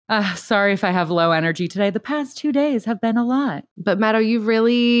Sorry if I have low energy today. The past 2 days have been a lot. But Meadow, you've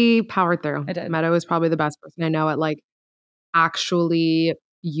really powered through. I did. Meadow is probably the best person I know at like actually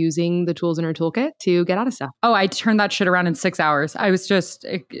using the tools in her toolkit to get out of stuff. Oh, I turned that shit around in 6 hours. I was just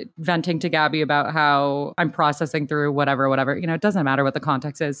venting to Gabby about how I'm processing through whatever. You know, it doesn't matter what the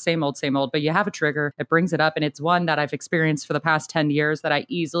context is. Same old, but you have a trigger. It brings it up. And it's one that I've experienced for the past 10 years that I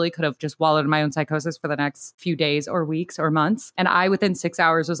easily could have just wallowed in my own psychosis for the next few days or weeks or months. And I, within 6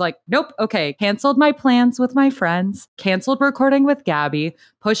 hours, was like, nope, okay. Canceled my plans with my friends, canceled recording with Gabby,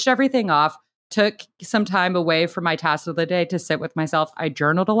 pushed everything off. Took some time away from my tasks of the day to sit with myself. I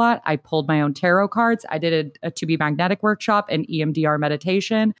journaled a lot. I pulled my own tarot cards. I did a To Be Magnetic workshop and EMDR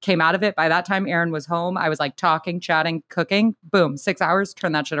meditation. Came out of it. By that time, Aaron was home. I was like talking, chatting, cooking. Boom, 6 hours,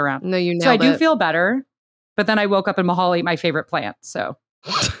 turn that shit around. No, you nailed it. So I do feel better. But then I woke up and Mahal ate my favorite plant. So,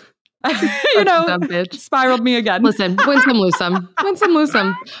 you know, spiraled me again. Listen, win some, lose some. Win some, lose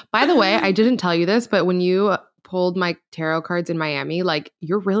some. By the way, I didn't tell you this, but when you pulled my tarot cards in Miami, like,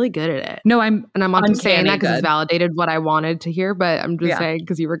 you're really good at it. No, I'm not just saying that because it's validated what I wanted to hear, but I'm just saying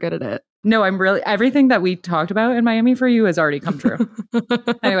because you were good at it. No, I'm really, everything that we talked about in Miami for you has already come true.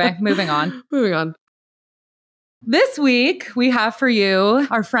 Anyway, moving on. This week, we have for you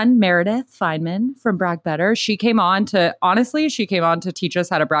our friend Meredith Feynman from Brag Better. She came on to teach us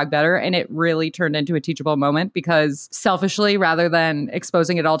how to brag better. And it really turned into a teachable moment because selfishly, rather than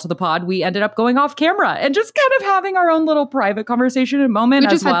exposing it all to the pod, we ended up going off camera and just kind of having our own little private conversation and moment. We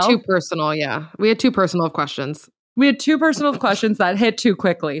just had too personal. Yeah. We had too personal of questions. We had two personal questions that hit too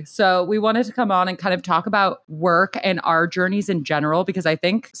quickly. So we wanted to come on and kind of talk about work and our journeys in general, because I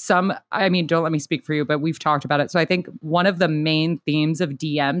think don't let me speak for you, but we've talked about it. So I think one of the main themes of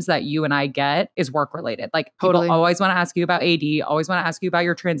DMs that you and I get is work related. Like totally. People always want to ask you about AD, always want to ask you about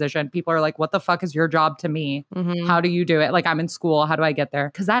your transition. People are like, what the fuck is your job to me? Mm-hmm. How do you do it? Like, I'm in school. How do I get there?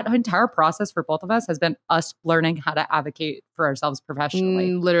 Because that entire process for both of us has been us learning how to advocate for ourselves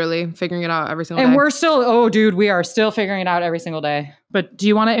professionally. Literally figuring it out every single day. And we are still figuring it out every single day. But do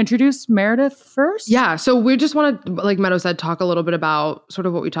you want to introduce Meredith first? Yeah. So we just want to, like Meadow said, talk a little bit about sort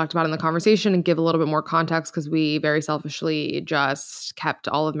of what we talked about in the conversation and give a little bit more context because we very selfishly just kept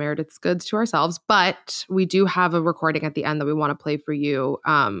all of Meredith's goods to ourselves. But we do have a recording at the end that we want to play for you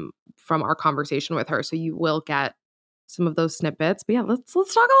from our conversation with her. So you will get some of those snippets. But yeah, let's talk a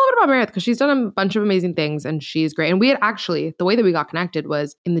little bit about Meredith because she's done a bunch of amazing things and she's great. And we had actually, the way that we got connected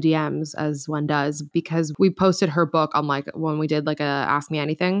was in the DMs, as one does, because we posted her book on like when we did like a Ask Me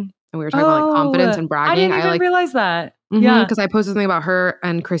Anything and we were talking about like confidence and bragging. I didn't even realize that. Mm-hmm, yeah. Because I posted something about her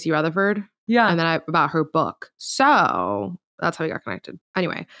and Chrissy Rutherford. Yeah. And then about her book. So that's how we got connected.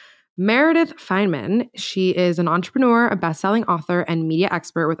 Anyway, Meredith Feynman, she is an entrepreneur, a best-selling author, and media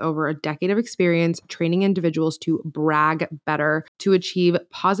expert with over a decade of experience training individuals to brag better to achieve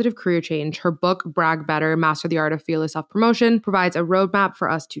positive career change. Her book, Brag Better, Master the Art of Fearless Self-Promotion, provides a roadmap for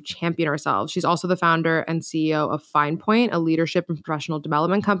us to champion ourselves. She's also the founder and CEO of FinePoint, a leadership and professional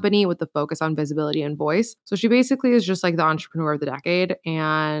development company with a focus on visibility and voice. So she basically is just like the entrepreneur of the decade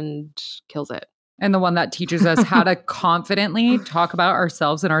and kills it. And the one that teaches us how to confidently talk about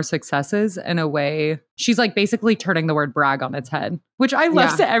ourselves and our successes in a way. She's like basically turning the word brag on its head, which I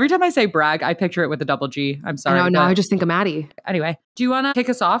love. Yeah. Every time I say brag, I picture it with a double G. I'm sorry. No, I just think of Maddie. Anyway, do you want to kick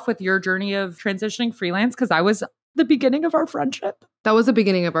us off with your journey of transitioning freelance? Because that was the beginning of our friendship. That was the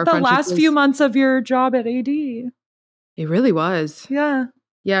beginning of our friendship. The last few months of your job at AD. It really was. Yeah.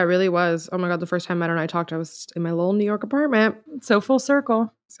 Yeah, it really was. Oh my God, the first time Matt and I talked, I was in my little New York apartment. So full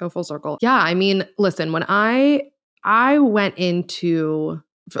circle. Yeah, I mean, listen, when I went into,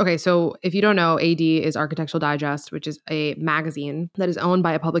 okay, so if you don't know, AD is Architectural Digest, which is a magazine that is owned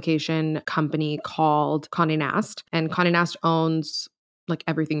by a publication company called Condé Nast. And Condé Nast owns like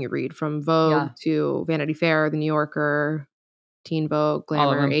everything you read from Vogue to Vanity Fair, The New Yorker, Teen Vogue,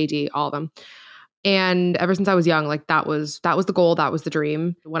 Glamour, AD, all of them. And ever since I was young, like that was the goal. That was the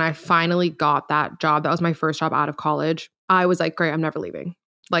dream. When I finally got that job, that was my first job out of college. I was like, great, I'm never leaving.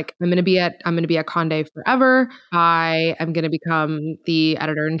 Like I'm going to be at Condé forever. I am going to become the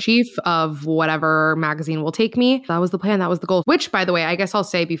editor-in-chief of whatever magazine will take me. That was the plan. That was the goal. Which, by the way, I guess I'll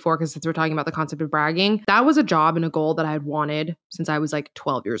say before, because since we're talking about the concept of bragging, that was a job and a goal that I had wanted since I was like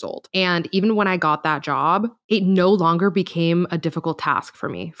 12 years old. And even when I got that job, it no longer became a difficult task for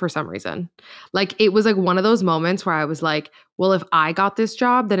me for some reason. Like it was like one of those moments where I was like, well, if I got this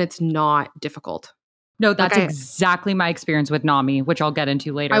job, then it's not difficult. No, that's exactly my experience with NAMI, which I'll get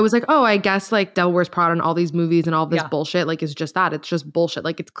into later. I was like, oh, I guess like Devil Wears Prada and all these movies and all this bullshit, like it's just that. It's just bullshit.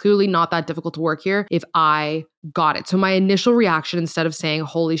 Like it's clearly not that difficult to work here if I got it. So my initial reaction, instead of saying,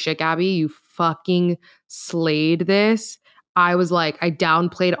 holy shit, Gabby, you fucking slayed this, I was like, I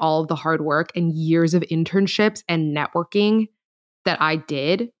downplayed all of the hard work and years of internships and networking that I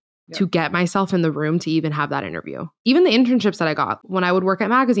did to get myself in the room to even have that interview. Even the internships that I got when I would work at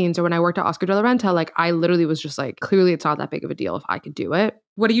magazines or when I worked at Oscar de la Renta, like I literally was just like, clearly it's not that big of a deal if I could do it.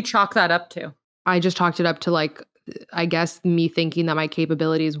 What do you chalk that up to? I just chalked it up to like, I guess me thinking that my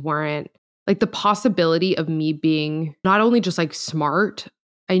capabilities weren't like the possibility of me being not only just like smart.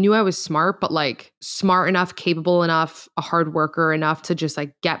 I knew I was smart, but like smart enough, capable enough, a hard worker enough to just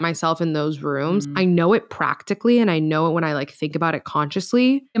like get myself in those rooms. I know it practically and I know it when I like think about it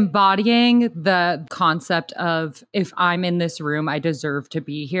consciously. Embodying the concept of if I'm in this room, I deserve to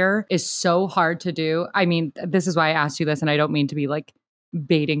be here is so hard to do. I mean, this is why I asked you this, and I don't mean to be like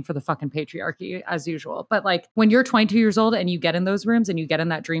baiting for the fucking patriarchy as usual. But like when you're 22 years old and you get in those rooms and you get in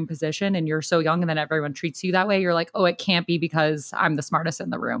that dream position and you're so young and then everyone treats you that way, you're like, oh, it can't be because I'm the smartest in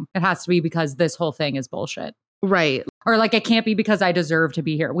the room. It has to be because this whole thing is bullshit. Right. Or like it can't be because I deserve to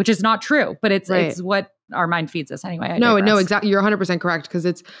be here, which is not true, but it's what our mind feeds us anyway. No, exactly. You're 100% correct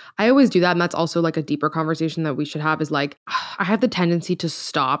because I always do that. And that's also like a deeper conversation that we should have is like, I have the tendency to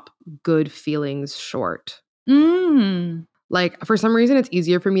stop good feelings short. Like for some reason, it's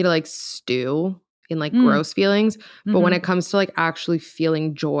easier for me to like stew in like gross feelings. But when it comes to like actually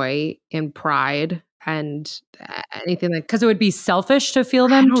feeling joy and pride and anything like, because it would be selfish to feel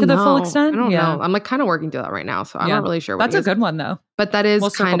them to the full extent. I don't know. I'm like kind of working through that right now. So I'm not really sure what that's a good one though. But that is we'll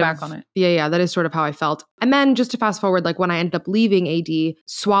kind circle of back on it. Yeah, that is sort of how I felt. And then just to fast forward, like when I ended up leaving AD,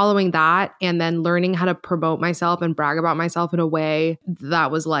 swallowing that and then learning how to promote myself and brag about myself in a way that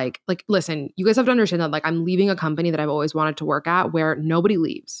was like, listen, you guys have to understand that like I'm leaving a company that I've always wanted to work at where nobody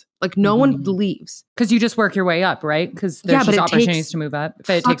leaves. Like no one leaves. Because you just work your way up, right? Because there's just opportunities to move up.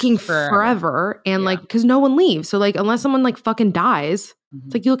 But it fucking takes forever. And like, because no one leaves. So like, unless someone like fucking dies,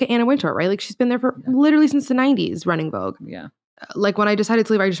 it's like you look at Anna Wintour, right? Like she's been there for literally since the 90s running Vogue. Yeah. Like when I decided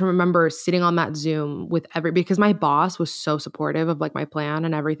to leave, I just remember sitting on that Zoom with because my boss was so supportive of like my plan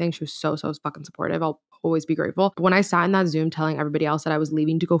and everything. She was so fucking supportive. I'll always be grateful. But when I sat in that Zoom telling everybody else that I was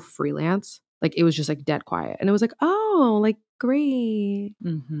leaving to go freelance, like it was just like dead quiet. And it was like, oh, like great.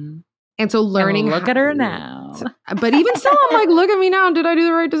 And so learning look at her now. But even still, I'm like, look at me now. Did I do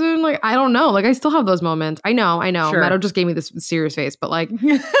the right decision? Like, I don't know. Like I still have those moments. I know. Sure. Meadow just gave me this serious face, but like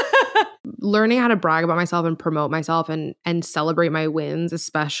learning how to brag about myself and promote myself and celebrate my wins,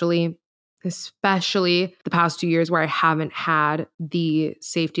 especially the past 2 years where I haven't had the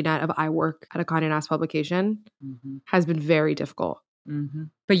safety net of I work at a Condé Nast publication has been very difficult.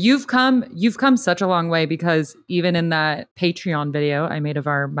 But you've come such a long way because even in that Patreon video I made of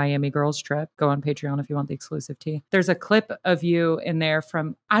our Miami girls trip, go on Patreon if you want the exclusive tea. There's a clip of you in there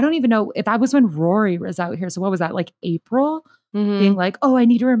from, I don't even know if that was when Rory was out here. So what was that, like April? Being like, oh, I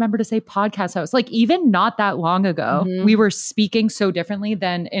need to remember to say podcast host. Like even not that long ago, we were speaking so differently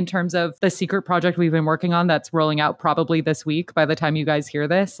than in terms of the secret project we've been working on that's rolling out probably this week by the time you guys hear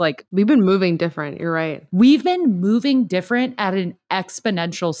this. Like we've been moving different. You're right. We've been moving different at an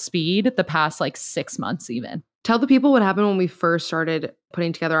exponential speed the past like 6 months even. Tell the people what happened when we first started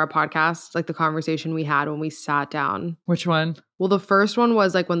putting together our podcast, like the conversation we had when we sat down. Which one? Well, the first one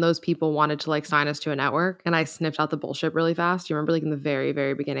was like when those people wanted to like sign us to a network and I sniffed out the bullshit really fast. You remember like in the very,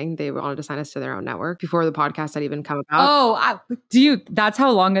 very beginning, they wanted to sign us to their own network before the podcast had even come about. Oh, that's how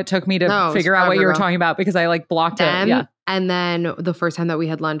long it took me to figure out what you were talking about because I like blocked it. Yeah. And then the first time that we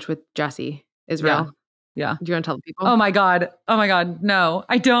had lunch with Jesse Israel. Yeah. Do you want to tell the people? Oh my God. No,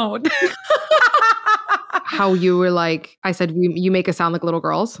 I don't. How you were like, I said, you make us sound like little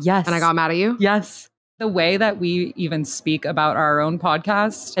girls. Yes. And I got mad at you. Yes. The way that we even speak about our own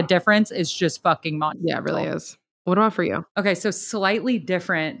podcast, the difference is just fucking monumental. Yeah, it really is. What about for you? Okay, so slightly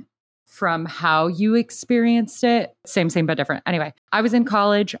different from how you experienced it. Same, but different. Anyway, I was in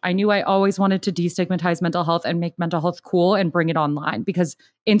college. I knew I always wanted to destigmatize mental health and make mental health cool and bring it online because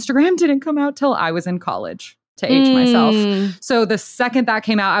Instagram didn't come out till I was in college. To age myself. So the second that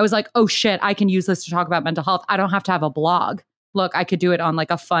came out, I was like, oh shit, I can use this to talk about mental health. I don't have to have a blog. Look, I could do it on like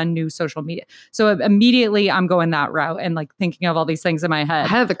a fun new social media. So immediately I'm going that route and like thinking of all these things in my head.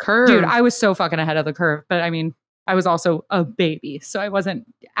 Ahead of the curve. Dude, I was so fucking ahead of the curve. But I mean, I was also a baby. So I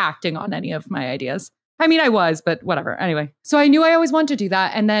wasn't acting on any of my ideas. I mean, I was, but whatever. Anyway, so I knew I always wanted to do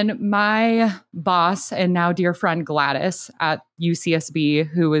that. And then my boss and now dear friend Gladys at UCSB,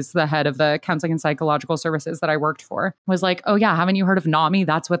 who was the head of the counseling and psychological services that I worked for, was like, oh yeah, haven't you heard of NAMI?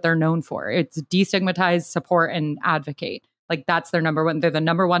 That's what they're known for. It's destigmatize, support, and advocate. Like that's their number one. They're the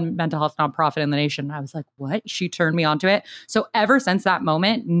number one mental health nonprofit in the nation. And I was like, what? She turned me onto it. So ever since that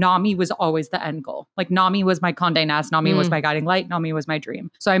moment, NAMI was always the end goal. Like NAMI was my Condé Nast. NAMI was my guiding light. NAMI was my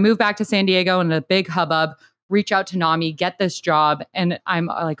dream. So I moved back to San Diego in a big hubbub, reach out to NAMI, get this job. And I'm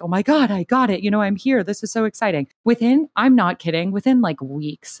like, oh my God, I got it. I'm here. This is so exciting. I'm not kidding, within like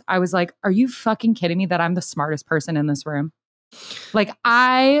weeks, I was like, are you fucking kidding me that I'm the smartest person in this room? Like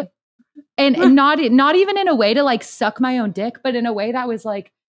and not even in a way to like suck my own dick, but in a way that was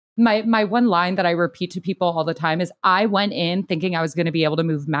like, my one line that I repeat to people all the time is I went in thinking I was going to be able to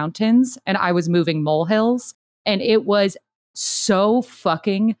move mountains, and I was moving molehills, and it was so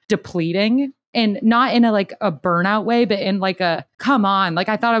fucking depleting. And not in a like a burnout way, but in like a, come on, like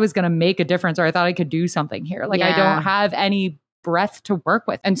I thought I was going to make a difference, or I thought I could do something here. Like I don't have any breath to work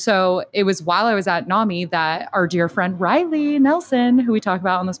with. And so it was while I was at NAMI that our dear friend Riley Nelson, who we talk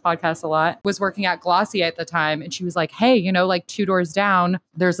about on this podcast a lot, was working at Glossier at the time. And she was like, hey, like 2 doors down,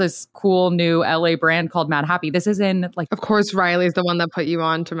 there's this cool new LA brand called Mad Happy. This is in like... Of course, Riley's the one that put you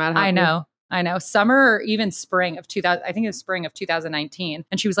on to Mad Happy. I know. Summer or even spring of 2000, I think it was spring of 2019.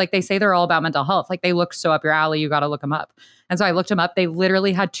 And she was like, they say they're all about mental health. Like they look so up your alley. You got to look them up. And so I looked them up. They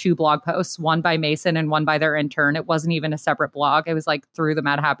literally had 2 blog posts, one by Mason and one by their intern. It wasn't even a separate blog. It was like through the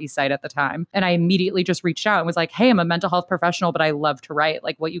Mad Happy site at the time. And I immediately just reached out and was like, hey, I'm a mental health professional, but I love to write.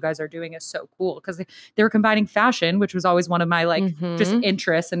 Like what you guys are doing is so cool. Because they were combining fashion, which was always one of my like just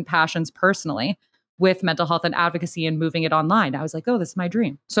interests and passions personally, with mental health and advocacy and moving it online. I was like, oh, this is my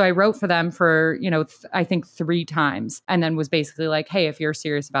dream. So I wrote for them for, I think 3 times, and then was basically like, hey, if you're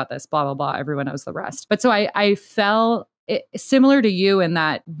serious about this, blah, blah, blah, everyone knows the rest. But so I felt similar to you in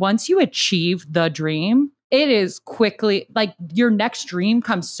that once you achieve the dream, it is quickly like your next dream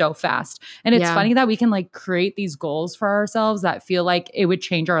comes so fast. And it's funny that we can like create these goals for ourselves that feel like it would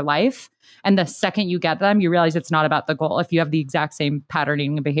change our life. And the second you get them, you realize it's not about the goal if you have the exact same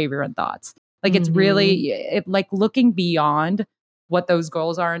patterning and behavior and thoughts. Like it's really like looking beyond what those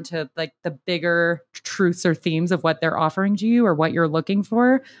goals are into like the bigger truths or themes of what they're offering to you or what you're looking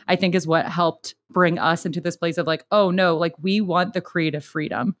for, I think is what helped bring us into this place of like, oh no, like we want the creative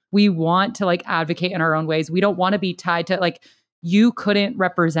freedom. We want to like advocate in our own ways. We don't want to be tied to like, you couldn't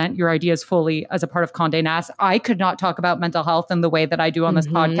represent your ideas fully as a part of Condé Nast. I could not talk about mental health in the way that I do on this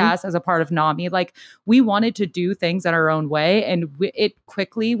podcast as a part of NAMI. Like we wanted to do things in our own way, and it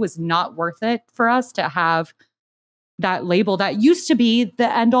quickly was not worth it for us to have that label that used to be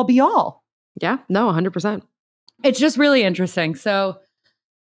the end all be all. Yeah, no, 100%. It's just really interesting. So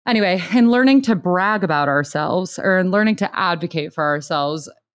anyway, in learning to brag about ourselves or in learning to advocate for ourselves,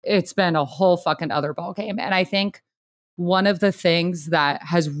 it's been a whole fucking other ballgame. And I think one of the things that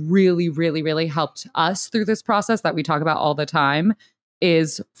has really, really, really helped us through this process that we talk about all the time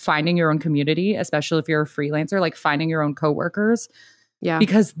is finding your own community, especially if you're a freelancer, like finding your own coworkers. Yeah.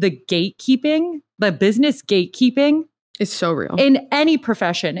 Because the gatekeeping, the business gatekeeping is so real. In any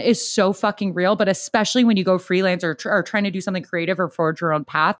profession is so fucking real, but especially when you go freelance or trying to do something creative or forge your own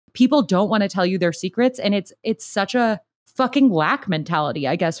path, people don't want to tell you their secrets. And it's such a fucking lack mentality,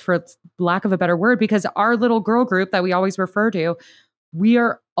 I guess, for lack of a better word, because our little girl group that we always refer to, we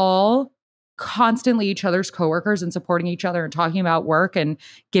are all constantly each other's coworkers and supporting each other and talking about work and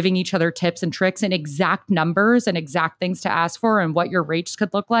giving each other tips and tricks and exact numbers and exact things to ask for and what your rates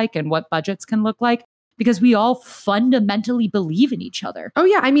could look like and what budgets can look like, because we all fundamentally believe in each other. Oh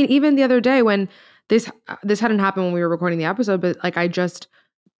yeah. I mean, even the other day when this hadn't happened when we were recording the episode, but like I just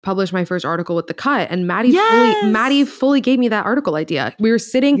published my first article with The Cut, and Maddie fully gave me that article idea. We were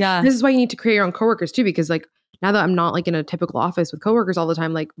sitting, this is why you need to create your own coworkers too, because like now that I'm not like in a typical office with coworkers all the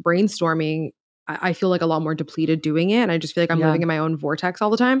time, like brainstorming, I feel like a lot more depleted doing it. And I just feel like I'm living in my own vortex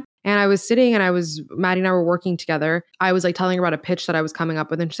all the time. And I was sitting and Maddie and I were working together. I was like telling her about a pitch that I was coming up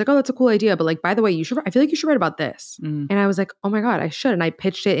with. And she's like, oh, that's a cool idea. But like, by the way, I feel like you should write about this. And I was like, oh my God, I should. And I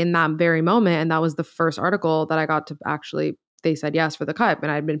pitched it in that very moment. And that was the first article that I got to actually, they said yes for The Cut.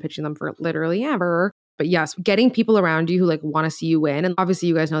 And I'd been pitching them for literally ever. But yes, getting people around you who like want to see you win. And obviously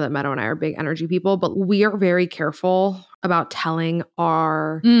you guys know that Meadow and I are big energy people, but we are very careful about telling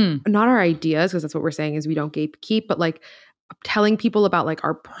not our ideas, because that's what we're saying is we don't gatekeep, but like telling people about like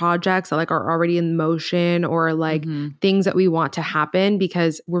our projects that like are already in motion or like things that we want to happen,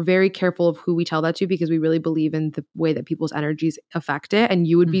 because we're very careful of who we tell that to, because we really believe in the way that people's energies affect it. And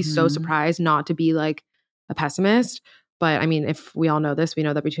you would be so surprised not to be like a pessimist. But I mean, if we all know this, we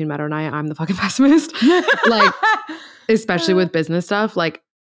know that between Meadow and I'm the fucking pessimist. Like, especially with business stuff, like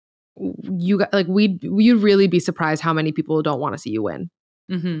you'd really be surprised how many people don't want to see you win.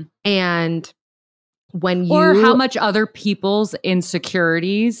 And or how much other people's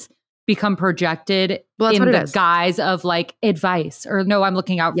insecurities become projected in the guise of like advice, or no, I'm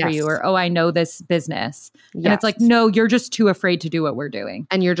looking out for you, or oh, I know this business. And it's like, no, you're just too afraid to do what we're doing.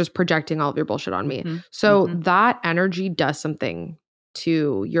 And you're just projecting all of your bullshit on me. So that energy does something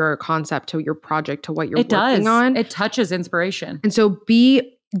to your concept, to your project, to what you're It working does. on. It touches inspiration. And so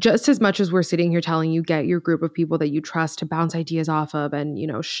be just as much as we're sitting here telling you, get your group of people that you trust to bounce ideas off of and, you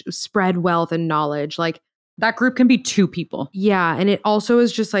know, spread wealth and knowledge. Like that group can be 2 people. Yeah. And it also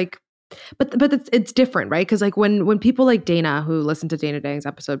is just like, but it's different, right? Because like when people like Dana, who listen to Dana Dang's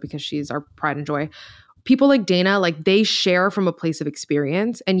episode because she's our pride and joy, people like Dana, like they share from a place of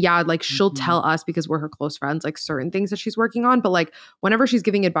experience. And yeah, like she'll tell us because we're her close friends, like certain things that she's working on. But like whenever she's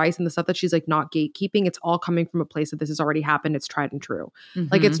giving advice and the stuff that she's like not gatekeeping, it's all coming from a place that this has already happened. It's tried and true.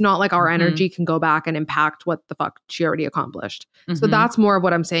 Like it's not like our energy can go back and impact what the fuck she already accomplished. So that's more of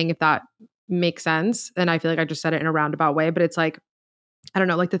what I'm saying, if that makes sense. And I feel like I just said it in a roundabout way, but it's like, I don't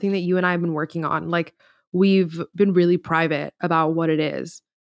know, like the thing that you and I have been working on, like we've been really private about what it is.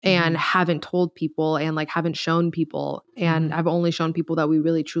 And haven't told people and like haven't shown people. And I've only shown people that we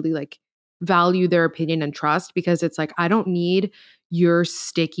really truly like value their opinion and trust, because it's like, I don't need your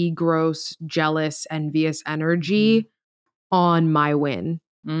sticky, gross, jealous, envious energy on my win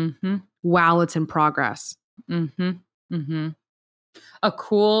while it's in progress. A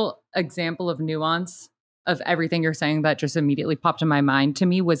cool example of nuance of everything you're saying that just immediately popped in my mind to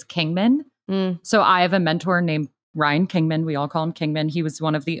me was Kingman. So I have a mentor named Ryan Kingman. We all call him Kingman. He was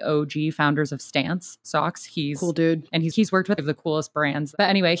one of the OG founders of Stance socks. He's cool dude. And he's worked with the coolest brands. But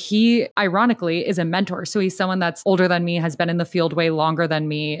anyway, he ironically is a mentor. So he's someone that's older than me, has been in the field way longer than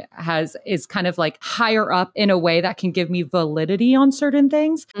me, is kind of like higher up in a way that can give me validity on certain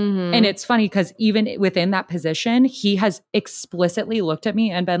things. And it's funny because even within that position, he has explicitly looked at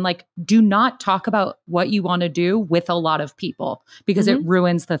me and been like, do not talk about what you want to do with a lot of people because it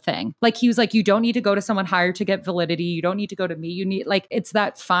ruins the thing. Like he was like, you don't need to go to someone higher to get validity. You don't need to go to me. You need, like, it's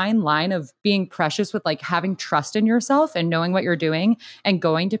that fine line of being precious with like having trust in yourself and knowing what you're doing and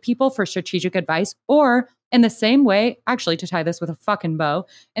going to people for strategic advice. Or in the same way, actually, to tie this with a fucking bow,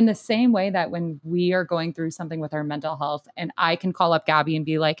 in the same way that when we are going through something with our mental health and I can call up Gabby and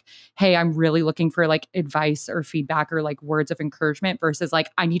be like, hey, I'm really looking for like advice or feedback or like words of encouragement versus like,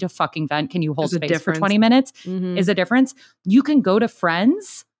 I need to fucking vent. Can you hold space for 20 minutes? Is a difference. You can go to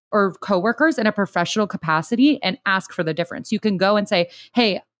friends or coworkers in a professional capacity and ask for the difference. You can go and say,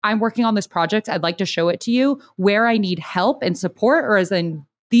 hey, I'm working on this project. I'd like to show it to you where I need help and support, or as in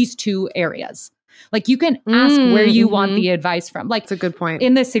these 2 areas. Like you can ask where you want the advice from. Like that's a good point.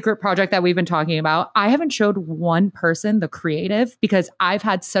 In this secret project that we've been talking about, I haven't showed one person the creative because I've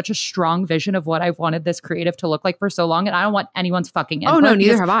had such a strong vision of what I've wanted this creative to look like for so long. And I don't want anyone's fucking input. Oh no,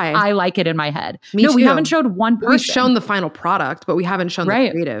 neither have I. I like it in my head. Me too. We haven't showed one person. We've shown the final product, but we haven't shown the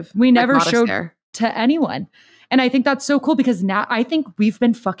creative. We never showed to anyone. And I think that's so cool because now I think we've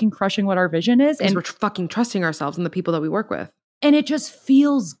been fucking crushing what our vision is. And we're fucking trusting ourselves and the people that we work with. And it just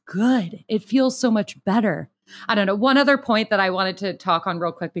feels good. It feels so much better. I don't know. One other point that I wanted to talk on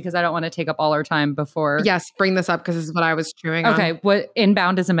real quick because I don't want to take up all our time before. Yes, bring this up because this is what I was chewing on. Okay. What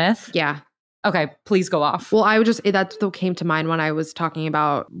inbound is a myth? Yeah. Okay. Please go off. Well, that's what came to mind when I was talking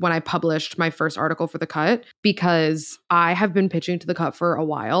about when I published my first article for The Cut, because I have been pitching to The Cut for a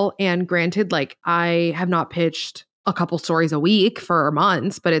while. And granted, like I have not pitched a couple stories a week for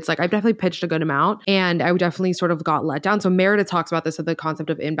months, but it's like I've definitely pitched a good amount and I definitely sort of got let down. So Meredith talks about this, of the concept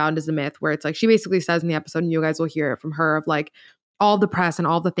of inbound is a myth, where it's like she basically says in the episode, and you guys will hear it from her, of like all the press and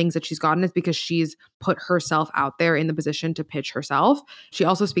all the things that she's gotten is because she's put herself out there in the position to pitch herself. She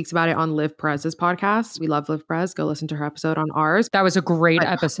also speaks about it on Liv Perez's podcast. We love Liv Perez. Go listen to her episode on ours. That was a great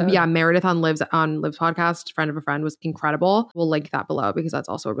episode. Yeah, Meredith on Liv's podcast, friend of a friend, was incredible. We'll link that below because that's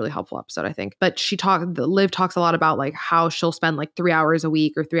also a really helpful episode, I think. But Liv talks a lot about like how she'll spend like 3 hours a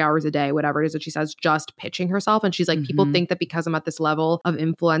week or 3 hours a day, whatever it is that she says, just pitching herself. And she's like, people think that because I'm at this level of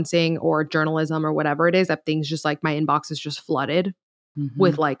influencing or journalism or whatever it is, that things just like my inbox is just flooded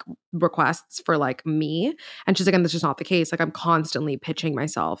with like requests for like me. And she's like, and that's just not the case. Like I'm constantly pitching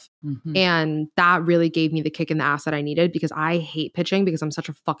myself. And that really gave me the kick in the ass that I needed, because I hate pitching because I'm such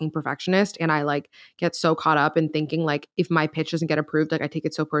a fucking perfectionist. And I like get so caught up in thinking like if my pitch doesn't get approved, like I take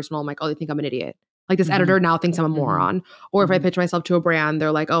it so personal. I'm like, oh, they think I'm an idiot. Like this editor now thinks I'm a moron. Or if I pitch myself to a brand,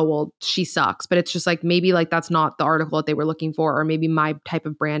 they're like, oh, well, she sucks. But it's just like, maybe like that's not the article that they were looking for. Or maybe my type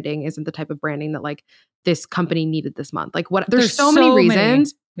of branding isn't the type of branding that like this company needed this month. Like what, there's so many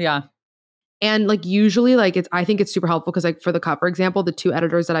reasons. Yeah. And like usually like I think it's super helpful because like for The Cut, for example, the 2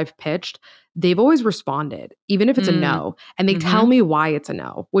 editors that I've pitched, they've always responded, even if it's a no. And they tell me why it's a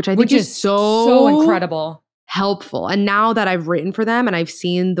no, which I think is so incredible. Helpful. And now that I've written for them and I've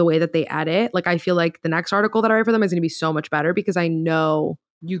seen the way that they edit, like I feel like the next article that I write for them is going to be so much better because I know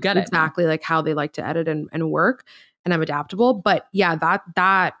you get exactly like how they like to edit and work. and I'm adaptable. But yeah,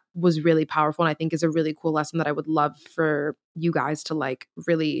 that was really powerful, and I think is a really cool lesson that I would love for you guys to like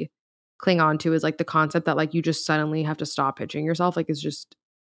really cling on to, is like the concept that like you just suddenly have to stop pitching yourself. Like it's just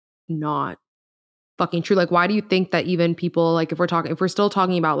not fucking true. Like, why do you think that even people, like if we're still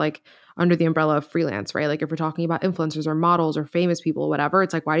talking about like under the umbrella of freelance, right? Like if we're talking about influencers or models or famous people, whatever,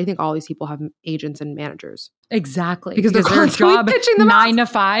 it's like, why do you think all these people have agents and managers? Exactly. Because their job pitching them 9 to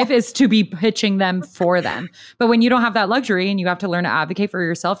 5 is to be pitching them for them. But when you don't have that luxury and you have to learn to advocate for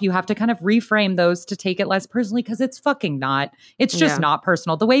yourself, you have to kind of reframe those to take it less personally, because it's fucking not. It's just not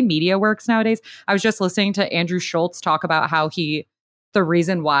personal. The way media works nowadays. I was just listening to Andrew Schultz talk about how the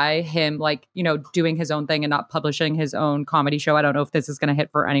reason why him, like, you know, doing his own thing and not publishing his own comedy show. I don't know if this is going to hit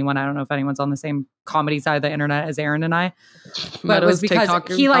for anyone. I don't know if anyone's on the same comedy side of the internet as Aaron and I. But it was because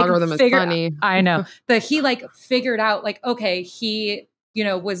he like figured, I know that he like figured out like, okay, he, you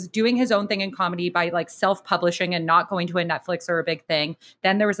know, was doing his own thing in comedy by like self-publishing and not going to a Netflix or a big thing.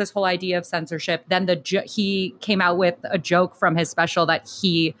 Then there was this whole idea of censorship. Then he came out with a joke from his special that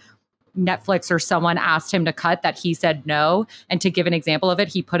Netflix or someone asked him to cut, that he said no. And to give an example of it,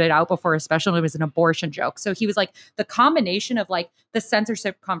 he put it out before a special and it was an abortion joke. So he was like, the combination of like the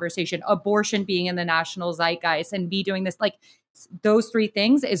censorship conversation, abortion being in the national zeitgeist, and me doing this, like those three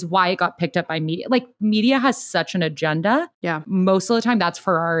things is why it got picked up by media. Like media has such an agenda. Yeah. Most of the time that's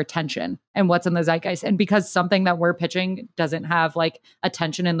for our attention and what's in the zeitgeist. And because something that we're pitching doesn't have like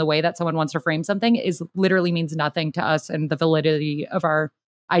attention in the way that someone wants to frame something, is literally means nothing to us and the validity of our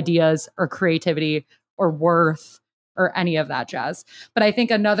ideas or creativity or worth or any of that jazz. But I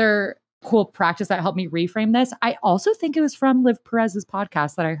think another cool practice that helped me reframe this, I also think it was from Liv Perez's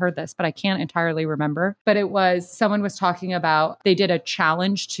podcast that I heard this, but I can't entirely remember. But it was, someone was talking about, they did a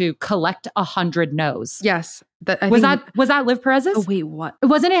challenge to collect 100 no's. Yes. Was that Liv Perez's? Oh, wait, what?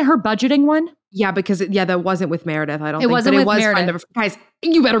 Wasn't it her budgeting one? Yeah, because that wasn't with Meredith. I don't think. It wasn't with Meredith. Friend of guys,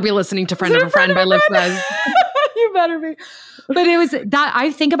 you better be listening to Friend of a Friend by Liv Perez. You better be. But it was that,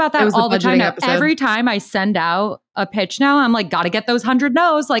 I think about that all the time now. Every time I send out a pitch now, I'm like, gotta get those 100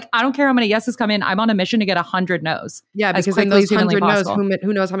 no's. Like, I don't care how many yeses come in. I'm on a mission to get 100 no's. Yeah, because in those 100 no's,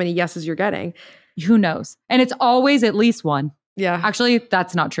 who knows how many yeses you're getting? Who knows? And it's always at least one. Yeah. Actually,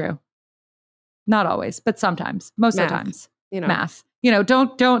 that's not true. Not always, but sometimes. Most of the times. You know. Math. You know,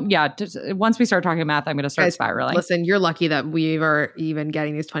 once we start talking math, I'm going to start spiraling. Listen, you're lucky that we are even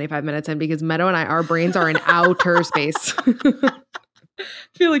getting these 25 minutes in, because Meadow and I, our brains are in outer space. I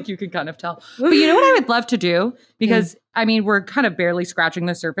feel like you can kind of tell. But you know what I would love to do? Because, I mean, we're kind of barely scratching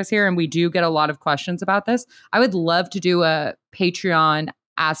the surface here, and we do get a lot of questions about this. I would love to do a Patreon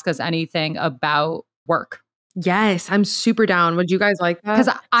Ask Us Anything about work. Yes, I'm super down. Would you guys like that?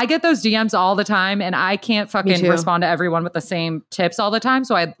 Because I get those DMs all the time, and I can't fucking respond to everyone with the same tips all the time.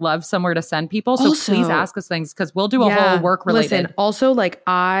 So I'd love somewhere to send people. So please ask us things, because we'll do a whole work related. Listen, also, like,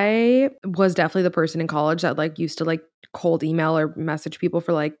 I was definitely the person in college that like used to like cold email or message people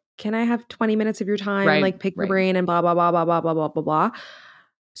for like, can I have 20 minutes of your time? Right, and like pick your brain and blah, blah, blah, blah, blah, blah, blah, blah, blah.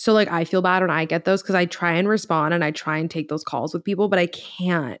 So like, I feel bad when I get those, because I try and respond and I try and take those calls with people, but I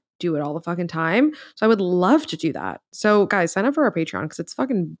can't do it all the fucking time. So I would love to do that. So guys, sign up for our Patreon, because it's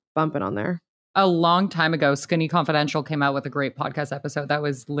fucking bumping on there. A long time ago, Skinny Confidential came out with a great podcast episode that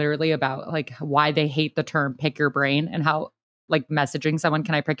was literally about like why they hate the term pick your brain, and how like messaging someone,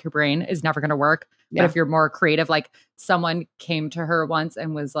 can I pick your brain, is never going to work. But if you're more creative, like someone came to her once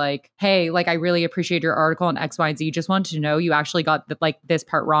and was like, hey, like, I really appreciate your article on X, Y, and Z. Just wanted to know you actually got like this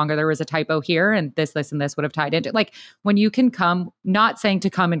part wrong, or there was a typo here, and this, and this would have tied into, like, when you can come, not saying to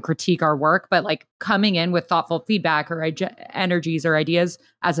come and critique our work, but like coming in with thoughtful feedback or energies or ideas,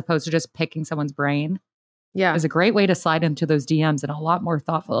 as opposed to just picking someone's brain. Yeah. Is a great way to slide into those DMs in a lot more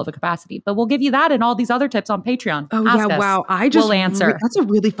thoughtful of a capacity. But we'll give you that and all these other tips on Patreon. Oh, Ask us. Wow. We'll answer. That's a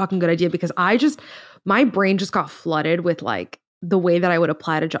really fucking good idea, because my brain just got flooded with like the way that I would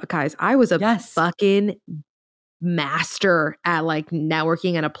apply to jobs. Guys, I was a fucking master at like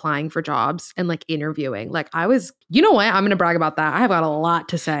networking and applying for jobs and like interviewing. Like I was, you know what? I'm going to brag about that. I have got a lot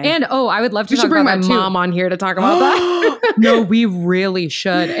to say. And I would love to talk about that too. Bring my mom on here to talk about that. No, we really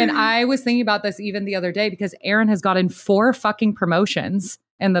should. And I was thinking about this even the other day, because Aaron has gotten 4 fucking promotions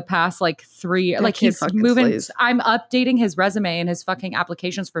in the past like 3 years. Like he's moving. Slays. I'm updating his resume and his fucking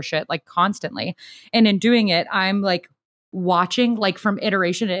applications for shit like constantly. And in doing it, I'm like watching, like from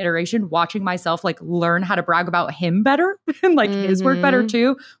iteration to iteration, watching myself like learn how to brag about him better and like his work better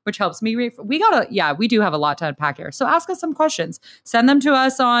too, which helps me. We do have a lot to unpack here. So ask us some questions, send them to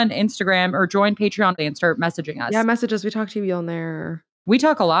us on Instagram, or join Patreon and start messaging us. Yeah, message us. We talk to you on there. We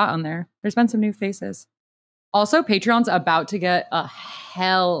talk a lot on there. There's been some new faces. Also, Patreon's about to get a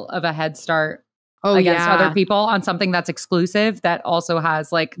hell of a head start against other people on something that's exclusive that also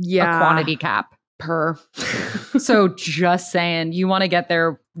has like a quantity cap. So just saying, you want to get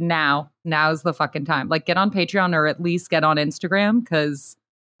there now. Now's the fucking time. Like get on Patreon or at least get on Instagram because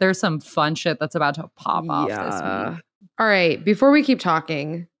there's some fun shit that's about to pop off this week. All right. Before we keep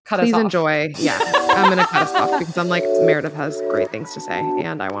talking, please enjoy. Yeah, I'm going to cut us off because I'm like, Meredith has great things to say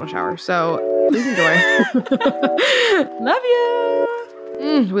and I want to shower. So please enjoy. Love you.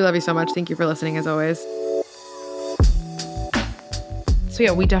 We love you so much. Thank you for listening as always. So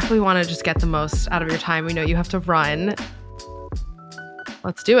yeah, we definitely want to just get the most out of your time. We know you have to run.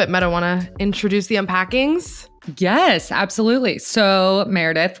 Let's do it. Meadow, want to introduce the unpackings? Yes, absolutely. So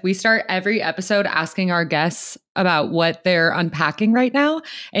Meredith, we start every episode asking our guests about what they're unpacking right now.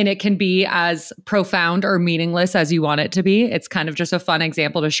 And it can be as profound or meaningless as you want it to be. It's kind of just a fun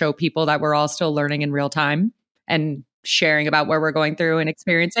example to show people that we're all still learning in real time and sharing about where we're going through and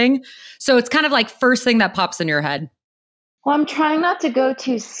experiencing. So it's kind of like first thing that pops in your head. Well, I'm trying not to go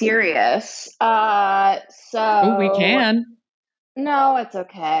too serious. So we can. No, it's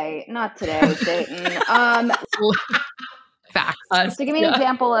okay. Not today, Dayton. Facts. So give me an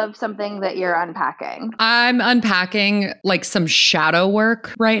example of something that you're unpacking. I'm unpacking like some shadow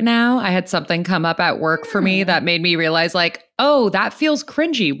work right now. I had something come up at work for me that made me realize like, oh, that feels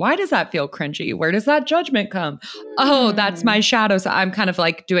cringy. Why does that feel cringy? Where does that judgment come? Oh, that's my shadow. So I'm kind of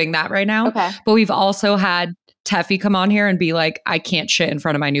like doing that right now. Okay. But we've also had Teffy come on here and be like, I can't shit in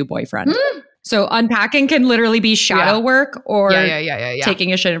front of my new boyfriend. So unpacking can literally be shadow work or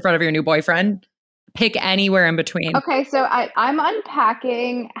taking a shit in front of your new boyfriend. Pick anywhere in between. Okay, so I'm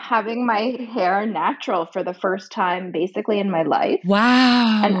unpacking having my hair natural for the first time basically in my life.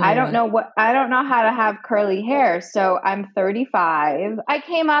 Wow. And I don't know how to have curly hair. So I'm 35. I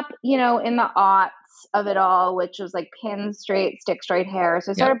came up, in the aughts of it all, which was like pin straight, stick straight hair.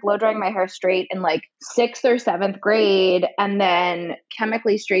 So I started blow drying my hair straight in like 6th or 7th grade and then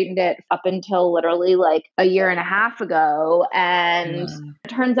chemically straightened it up until literally like a year and a half ago. And it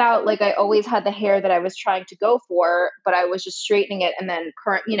turns out like I always had the hair that I was trying to go for, but I was just straightening it and then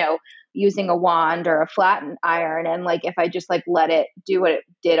using a wand or a flat iron. And like, if I just like let it do what it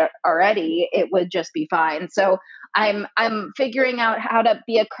did already, it would just be fine. So I'm figuring out how to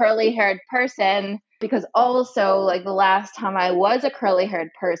be a curly haired person because also like the last time I was a curly haired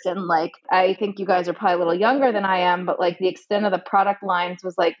person, like I think you guys are probably a little younger than I am, but like the extent of the product lines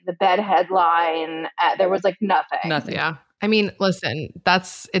was like the bedhead line. There was like nothing. Yeah. I mean, listen,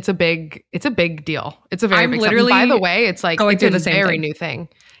 it's a big deal. It's a very big literally by the way, it's like going it's through a the same very thing. new thing.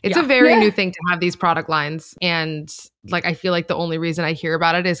 It's a very new thing to have these product lines. And like, I feel like the only reason I hear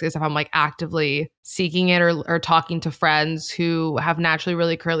about it is if I'm like actively seeking it or talking to friends who have naturally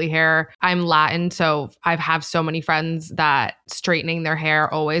really curly hair. I'm Latin, so I have so many friends that straightening their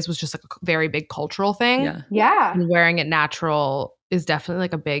hair always was just like a very big cultural thing. Yeah. And wearing it natural is definitely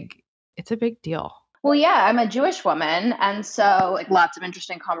like it's a big deal. Well, yeah, I'm a Jewish woman. And so like lots of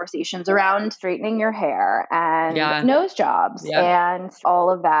interesting conversations around straightening your hair and nose jobs and all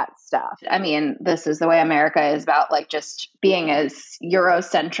of that stuff. I mean, this is the way America is about like just being as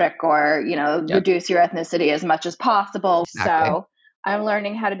Eurocentric or, reduce your ethnicity as much as possible. Exactly. So I'm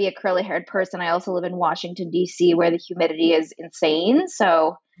learning how to be a curly haired person. I also live in Washington, D.C., where the humidity is insane.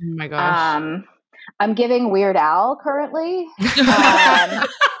 So oh my gosh. I'm giving Weird Al currently.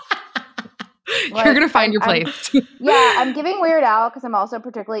 You're going to find your place. I'm giving Weird Al because I'm also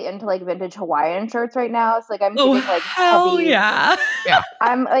particularly into like vintage Hawaiian shirts right now. It's like I'm giving like heavy. Yeah.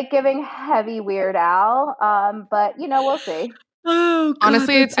 I'm like giving heavy Weird Al. But we'll see. Oh, God,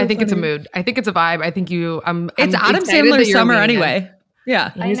 honestly, I think it's a mood. I think it's a vibe. I think it's Adam Sandler's summer anyway.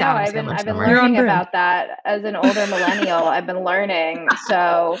 Yeah. I know. I've been learning about that as an older millennial. I've been learning.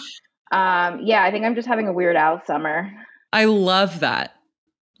 So, I think I'm just having a Weird Al summer. I love that.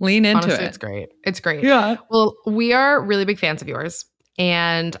 Lean into honestly, it. It's great. It's great. Yeah. Well, we are really big fans of yours.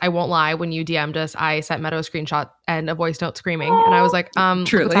 And I won't lie, when you DM'd us, I sent Meadow a screenshot and a voice note screaming. And I was like,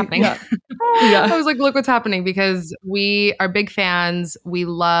 truly, look what's happening? Yeah. I was like, look what's happening, because we are big fans. We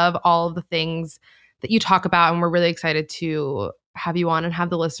love all of the things that you talk about. And we're really excited to have you on and have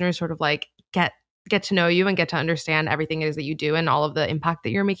the listeners sort of like get to know you and get to understand everything it is that you do and all of the impact that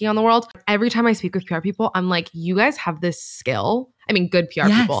you're making on the world. Every time I speak with PR people, I'm like, you guys have this skill. I mean, good PR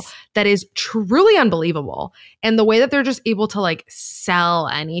people, that is truly unbelievable. And the way that they're just able to like sell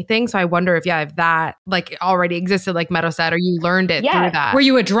anything. So I wonder if that like already existed, like Meadow said, or you learned it through that. Were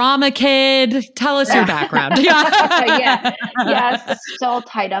you a drama kid? Tell us your background. Still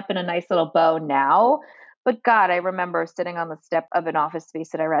tied up in a nice little bow now. But God, I remember sitting on the step of an office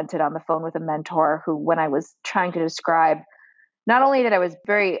space that I rented on the phone with a mentor who, when I was trying to describe, not only that I was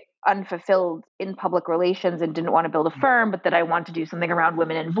very unfulfilled in public relations and didn't want to build a firm, but that I want to do something around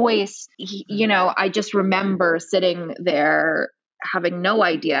women in voice. You know, I just remember sitting there having no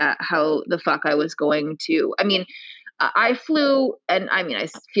idea how the fuck I was going to, I mean, I flew, and I mean, I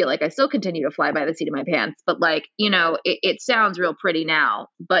feel like I still continue to fly by the seat of my pants, but like, you know, it sounds real pretty now,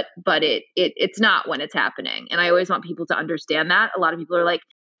 but it's not when it's happening. And I always want people to understand that. A lot of people are like,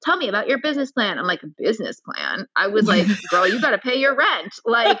 tell me about your business plan. I'm like, a business plan? I was like, girl, you got to pay your rent.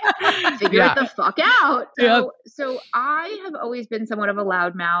 Like, figure it the fuck out. So I have always been somewhat of a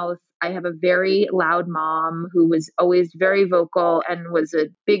loudmouth. I have a very loud mom who was always very vocal and was a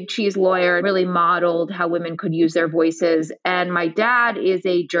big cheese lawyer and really modeled how women could use their voices. And my dad is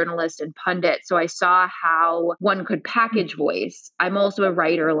a journalist and pundit. So I saw how one could package voice. I'm also a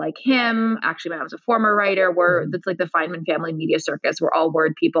writer like him. Actually, my mom's a former writer. That's like the Feynman family media circus. We're all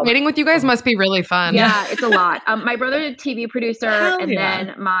word people. Waiting with you guys must be really fun. Yeah, it's a lot. My brother's a TV producer.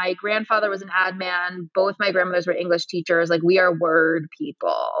 Then my grandfather was an ad man. Both my grandmothers were English teachers. Like, we are word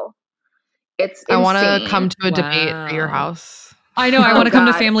people. It's insane. I want to come to a debate at your house. I know. I want to come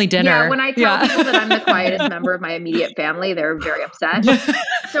to family dinner. Yeah, when I tell people that I'm the quietest member of my immediate family, they're very upset.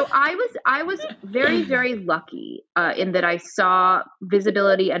 So I was very, very lucky in that I saw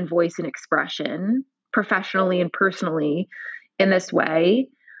visibility and voice and expression professionally and personally in this way.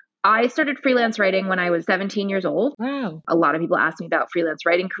 I started freelance writing when I was 17 years old. Wow. A lot of people ask me about freelance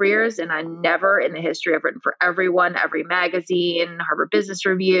writing careers, and I never in the history, I've written for everyone, every magazine, Harvard Business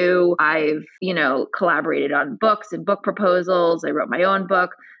Review. I've, collaborated on books and book proposals. I wrote my own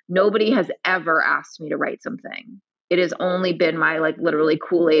book. Nobody has ever asked me to write something. It has only been my literally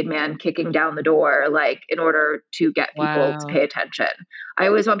Kool-Aid man kicking down the door, in order to get people to pay attention. I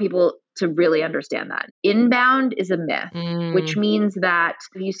always want people to really understand that. Inbound is a myth, which means that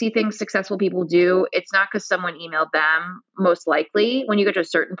if you see things successful people do, it's not because someone emailed them, most likely. When you get to a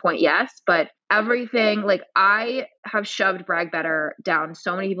certain point, yes, but everything, I have shoved Brag Better down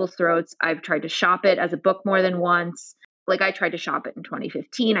so many people's throats. I've tried to shop it as a book more than once. I tried to shop it in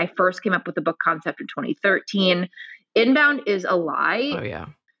 2015. I first came up with the book concept in 2013. Inbound is a lie. Oh, yeah.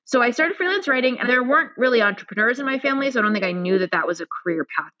 So I started freelance writing, and there weren't really entrepreneurs in my family, so I don't think I knew that was a career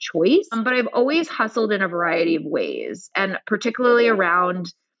path choice. But I've always hustled in a variety of ways, and particularly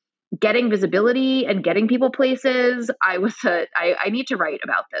around getting visibility and getting people places. I need to write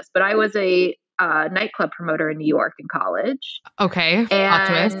about this, but I was a nightclub promoter in New York in college. Okay.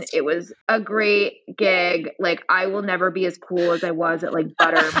 And it was a great gig. I will never be as cool as I was at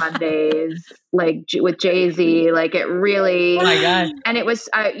Butter Mondays, with Jay-Z. It really, oh my God. And it was,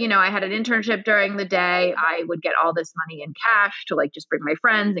 I had an internship during the day. I would get all this money in cash to just bring my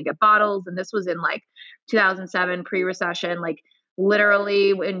friends and get bottles. And this was in 2007, pre-recession,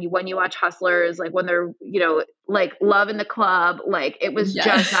 literally when you watch Hustlers, when they're, Love in the Club, it was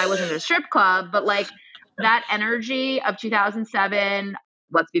just, I wasn't in a strip club, but that energy of 2007,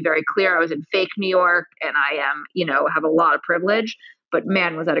 let's be very clear, I was in fake New York, and I am, have a lot of privilege, but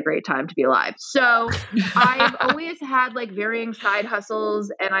man, was that a great time to be alive. So I've always had varying side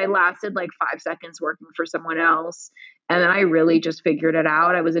hustles, and I lasted 5 seconds working for someone else. And then I really just figured it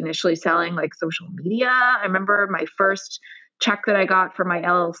out. I was initially selling social media. I remember my first check that I got for my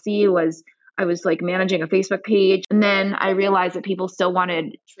LLC was, I was managing a Facebook page. And then I realized that people still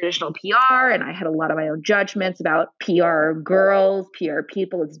wanted traditional PR. And I had a lot of my own judgments about PR girls, PR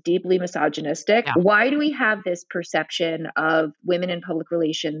people. It's deeply misogynistic. Yeah. Why do we have this perception of women in public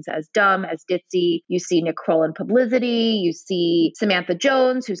relations as dumb, as ditzy? You see Nick Kroll in publicity. You see Samantha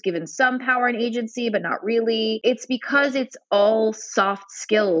Jones, who's given some power and agency, but not really. It's because it's all soft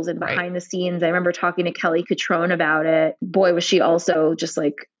skills and behind the scenes. I remember talking to Kelly Cutrone about it. Boy, was she also just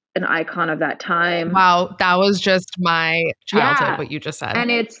an icon of that time. Wow, that was just my childhood, what you just said. And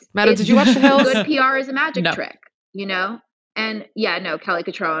Meadow, did you watch The Hills? Good PR is a magic trick, And Kelly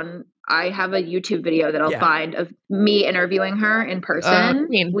Cutrone, I have a YouTube video that I'll find of me interviewing her in person.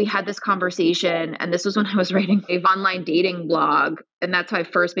 We had this conversation, and this was when I was writing an online dating blog, and that's how I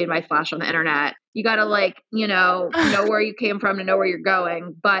first made my splash on the internet. You got to know where you came from to know where you're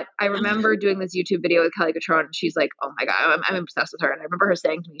going. But I remember doing this YouTube video with Kelly Cutrone, and she's like, oh my God, I'm obsessed with her. And I remember her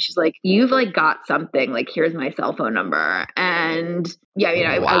saying to me, she's like, you've got something, here's my cell phone number. And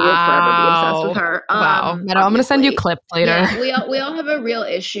I will forever be obsessed with her. Wow. Meadow, I'm going to send you clips later. Yeah, we all have a real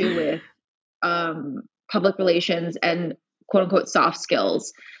issue with public relations and quote unquote soft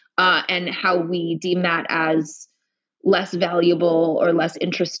skills, and how we deem that as less valuable or less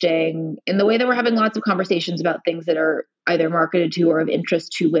interesting, in the way that we're having lots of conversations about things that are either marketed to or of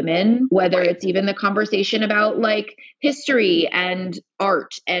interest to women, whether it's even the conversation about history and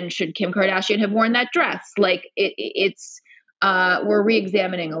art, and should Kim Kardashian have worn that dress? It's we're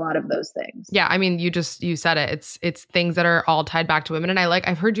re-examining a lot of those things. Yeah, I mean, you said it. It's things that are all tied back to women. And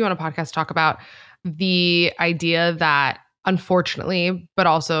I've heard you on a podcast talk about the idea that unfortunately, but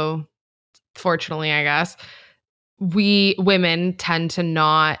also fortunately, I guess, we women tend to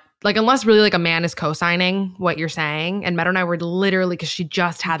not, like, unless really like a man is co-signing what you're saying. And Meadow and I were literally, because she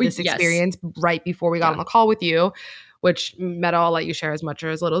just had this experience right before we got on the call with you, which Meadow, I'll let you share as much or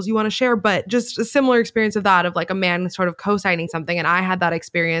as little as you want to share, but just a similar experience of that, of like a man sort of co-signing something. And I had that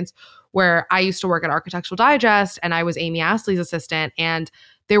experience where I used to work at Architectural Digest and I was Amy Astley's assistant. And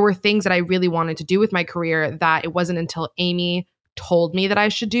there were things that I really wanted to do with my career that it wasn't until Amy told me that I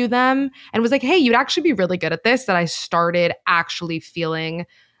should do them and was like, hey, you'd actually be really good at this, that I started actually feeling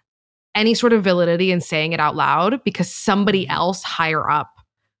any sort of validity in saying it out loud because somebody else higher up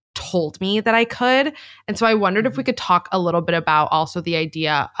told me that I could. And so I wondered if we could talk a little bit about also the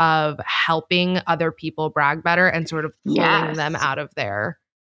idea of helping other people brag better and sort of pulling them out of their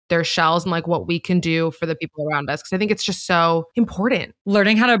shells and like what we can do for the people around us. Because I think it's just so important.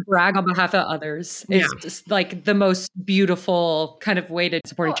 Learning how to brag on behalf of others is just like the most beautiful kind of way to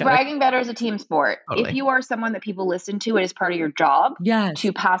support each other. Bragging better is a team sport. Totally. If you are someone that people listen to, it is part of your job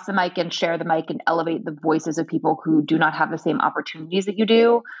to pass the mic and share the mic and elevate the voices of people who do not have the same opportunities that you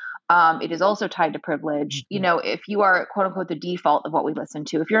do. It is also tied to privilege. You know, if you are quote unquote the default of what we listen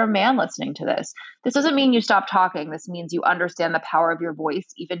to, if you're a man listening to this doesn't mean you stop talking. This means you understand the power of your voice,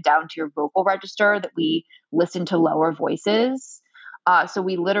 even down to your vocal register, that we listen to lower voices. So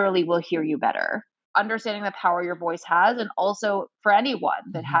we literally will hear you better. Understanding the power your voice has, and also for anyone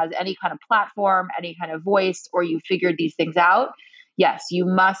that has any kind of platform, any kind of voice, or you figured these things out, yes, you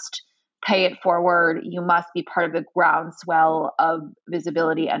must pay it forward. You must be part of the groundswell of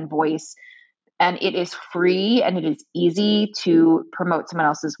visibility and voice. And it is free and it is easy to promote someone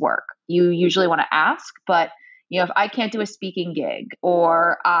else's work. You usually want to ask, but you know, if I can't do a speaking gig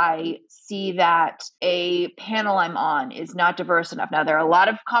or I see that a panel I'm on is not diverse enough. Now, there are a lot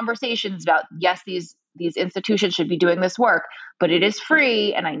of conversations about, yes, these institutions should be doing this work, but it is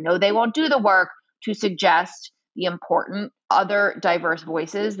free. And I know they won't do the work to suggest the important other diverse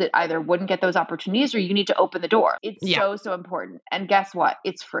voices that either wouldn't get those opportunities or you need to open the door. It's so important. And guess what?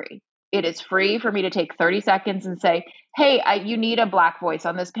 It's free. It is free for me to take 30 seconds and say, hey, you need a Black voice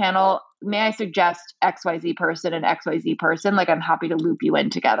on this panel. May I suggest XYZ person and XYZ person? Like, I'm happy to loop you in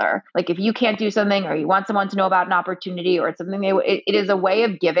together. Like, if you can't do something or you want someone to know about an opportunity or it's something, it is a way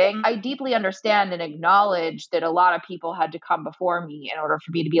of giving. I deeply understand and acknowledge that a lot of people had to come before me in order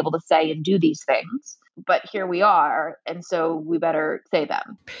for me to be able to say and do these things. But here we are. And so we better say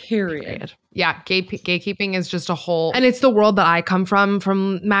them. Period. Yeah. Gatekeeping is just a whole, and it's the world that I come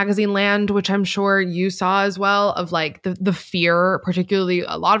from magazine land, which I'm sure you saw as well, of like the fear, particularly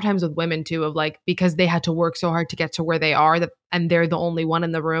a lot of times with women too, of like, because they had to work so hard to get to where they are, and they're the only one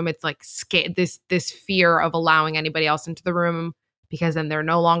in the room. It's like this fear of allowing anybody else into the room because then they're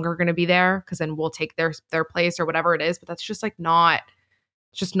no longer going to be there because then we'll take their place or whatever it is. But that's just like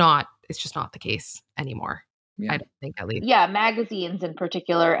it's just not the case anymore. Yeah. I don't think, at least. Yeah, magazines in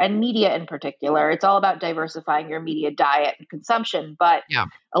particular and media in particular. It's all about diversifying your media diet and consumption. But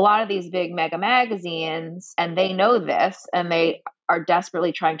a lot of these big mega magazines, and they know this, and they are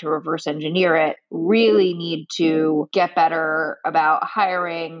desperately trying to reverse engineer it, really need to get better about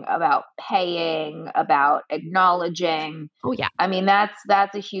hiring, about paying, about acknowledging. Oh, yeah. I mean, that's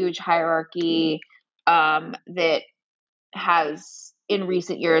a huge hierarchy that has in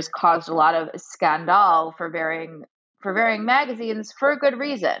recent years caused a lot of scandal for varying magazines for a good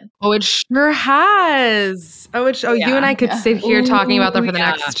reason. Oh, it sure has. You and I could sit here talking about that for the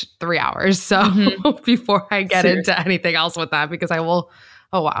next 3 hours. So before I get into anything else with that, because I will,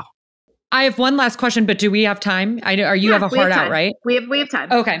 oh, wow. I have one last question, but do we have time? You have a hard out, right? We have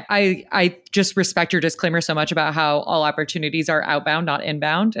time. Okay. I just respect your disclaimer so much about how all opportunities are outbound, not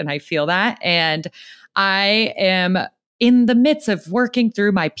inbound. And I feel that. And I am in the midst of working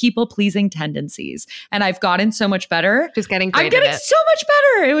through my people-pleasing tendencies. And I've gotten so much better. Just getting great I'm getting so much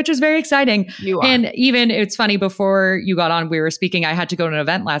better, which is very exciting. You are. And even, it's funny, before you got on, we were speaking, I had to go to an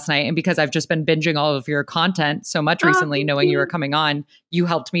event last night. And because I've just been binging all of your content so much recently, knowing you were coming on, you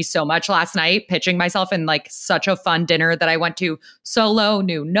helped me so much last night, pitching myself in like such a fun dinner that I went to solo,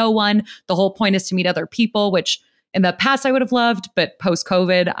 knew no one. The whole point is to meet other people, which in the past I would have loved, but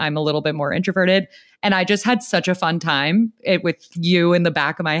post-COVID, I'm a little bit more introverted. And I just had such a fun time with you in the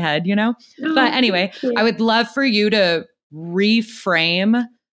back of my head, you know? But anyway, I would love for you to reframe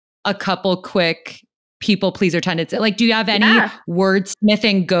a couple quick people pleaser tendencies. Like, do you have any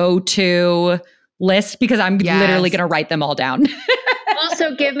wordsmithing go-to list? Because I'm literally going to write them all down.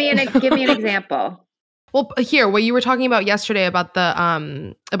 Also, give me an example. Well, here, what you were talking about yesterday about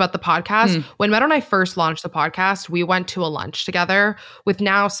the podcast, when Meadow and I first launched the podcast, we went to a lunch together with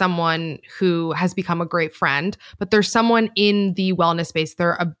now someone who has become a great friend, but there's someone in the wellness space.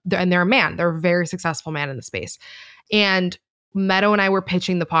 They're a man. They're a very successful man in the space. And Meadow and I were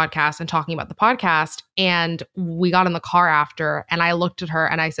pitching the podcast and talking about the podcast, and we got in the car after, and I looked at her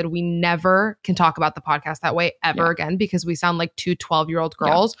and I said, we never can talk about the podcast that way ever again, because we sound like two 12-year-old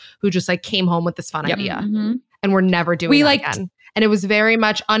girls who just like came home with this fun idea. And we're never doing that again. And it was very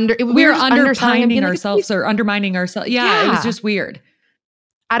much we were undermining ourselves or undermining ourselves. Yeah, it was just weird.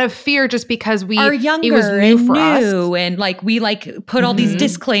 Out of fear, just because we are younger it was new and for new, us. and like we like put all these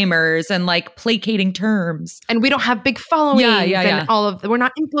disclaimers and like placating terms, and we don't have big followings. And all of we're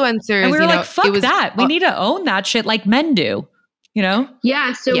not influencers. And we were like, fuck that. We need to own that shit like men do. You know?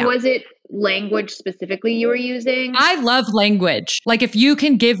 Yeah. So was it language specifically you were using? I love language. Like if you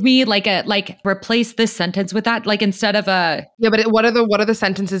can give me replace this sentence with that, like instead of a but what are the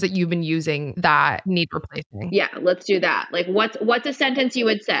sentences that you've been using that need replacing? Yeah, let's do that. Like what's a sentence you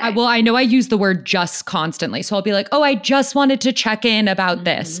would say? I know I use the word just constantly. So I'll be like, oh, I just wanted to check in about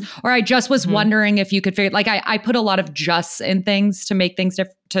this. Or I just was wondering if you could figure, like I put a lot of justs in things to make things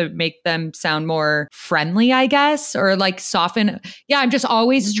to make them sound more friendly, I guess, or like soften. Yeah, I'm just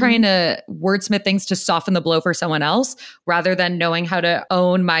always trying to wordsmith things to soften the blow for someone else rather than knowing how to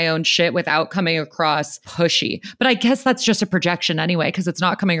own my own shit without coming across pushy. But I guess that's just a projection anyway, because it's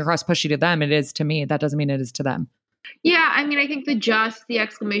not coming across pushy to them. It is to me. That doesn't mean it is to them. Yeah, I mean, I think the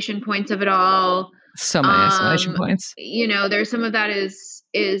exclamation points of it all. So many exclamation points. You know, there's some of that is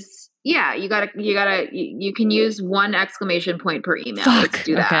yeah, you can use one exclamation point per email. Fuck. Let's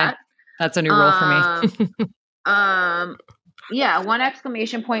do that. Okay. That's a new rule for me. Yeah, one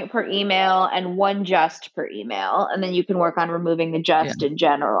exclamation point per email and one just per email. And then you can work on removing the just in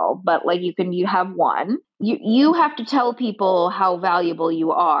general. But like you have one. You have to tell people how valuable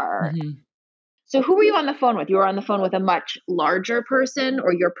you are. So who were you on the phone with? You were on the phone with a much larger person,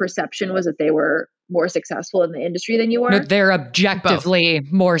 or your perception was that they were more successful in the industry than you were? No, they're objectively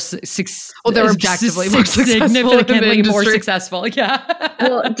more successful. They're objectively more successful. Significantly more successful. Yeah.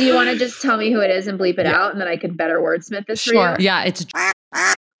 Well, do you want to just tell me who it is and bleep it out, and then I can better wordsmith this for you? Yeah, it's.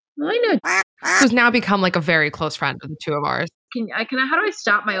 Well, I know. Who's now become like a very close friend of the two of ours. How do I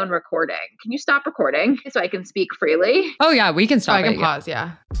stop my own recording? Can you stop recording so I can speak freely? Oh yeah, we can stop. I can pause.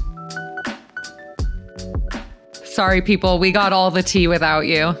 Yeah. Sorry, people. We got all the tea without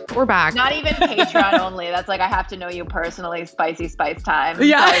you. We're back. Not even Patreon only. That's like I have to know you personally. Spicy spice time.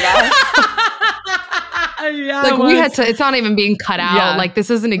 Yeah. Sorry, guys. Yeah. Like we had to. It's not even being cut out. Yeah. Like this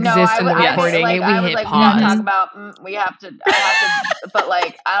doesn't exist in the recording. We hit pause. We talk about. I have to. But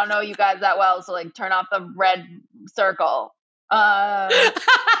like I don't know you guys that well, so like turn off the red circle.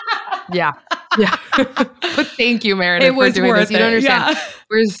 Yeah. But thank you, Meredith, for doing this. You don't understand. Yeah.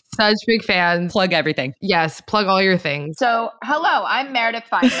 We're such big fans. Plug everything. Yes, plug all your things. So, hello, I'm Meredith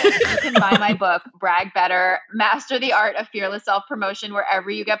Fineman. You can buy my book, Brag Better, Master the Art of Fearless Self-Promotion, wherever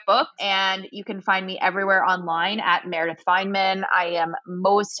you get books. And you can find me everywhere online at Meredith Fineman. I am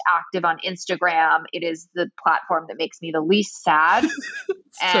most active on Instagram. It is the platform that makes me the least sad.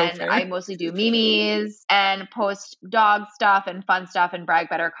 And I mostly do memes and post dog stuff and fun stuff and Brag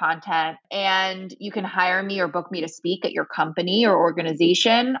Better content. And you can hire me or book me to speak at your company or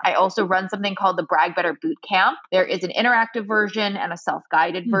organization. I also run something called the Brag Better Bootcamp. There is an interactive version and a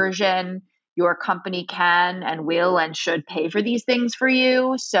self-guided version. Your company can and will and should pay for these things for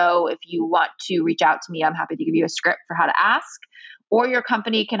you. So if you want to reach out to me, I'm happy to give you a script for how to ask. Or your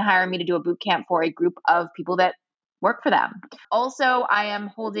company can hire me to do a bootcamp for a group of people that work for them. Also, I am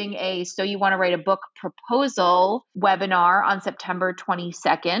holding a So You Want to Write a Book proposal webinar on September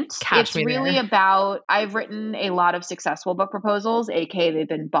 22nd. It's really about, I've written a lot of successful book proposals, aka they've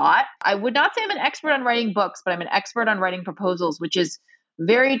been bought. I would not say I'm an expert on writing books, but I'm an expert on writing proposals, which is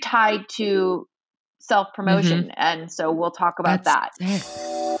very tied to self-promotion. And so we'll talk about that.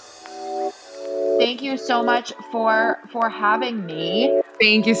 Thank you so much for having me.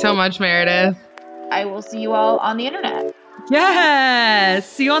 Thank you so much, Meredith. I will see you all on the internet.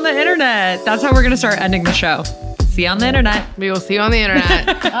 Yes. See you on the internet. That's how we're going to start ending the show. See you on the internet. We will see you on the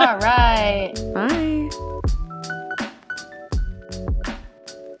internet. All right. Bye.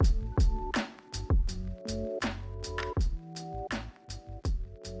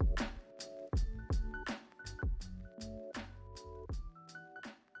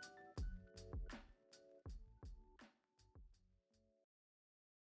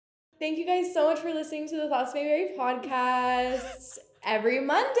 Thank you guys so much for listening to the Thoughts Mayberry podcast every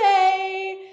Monday.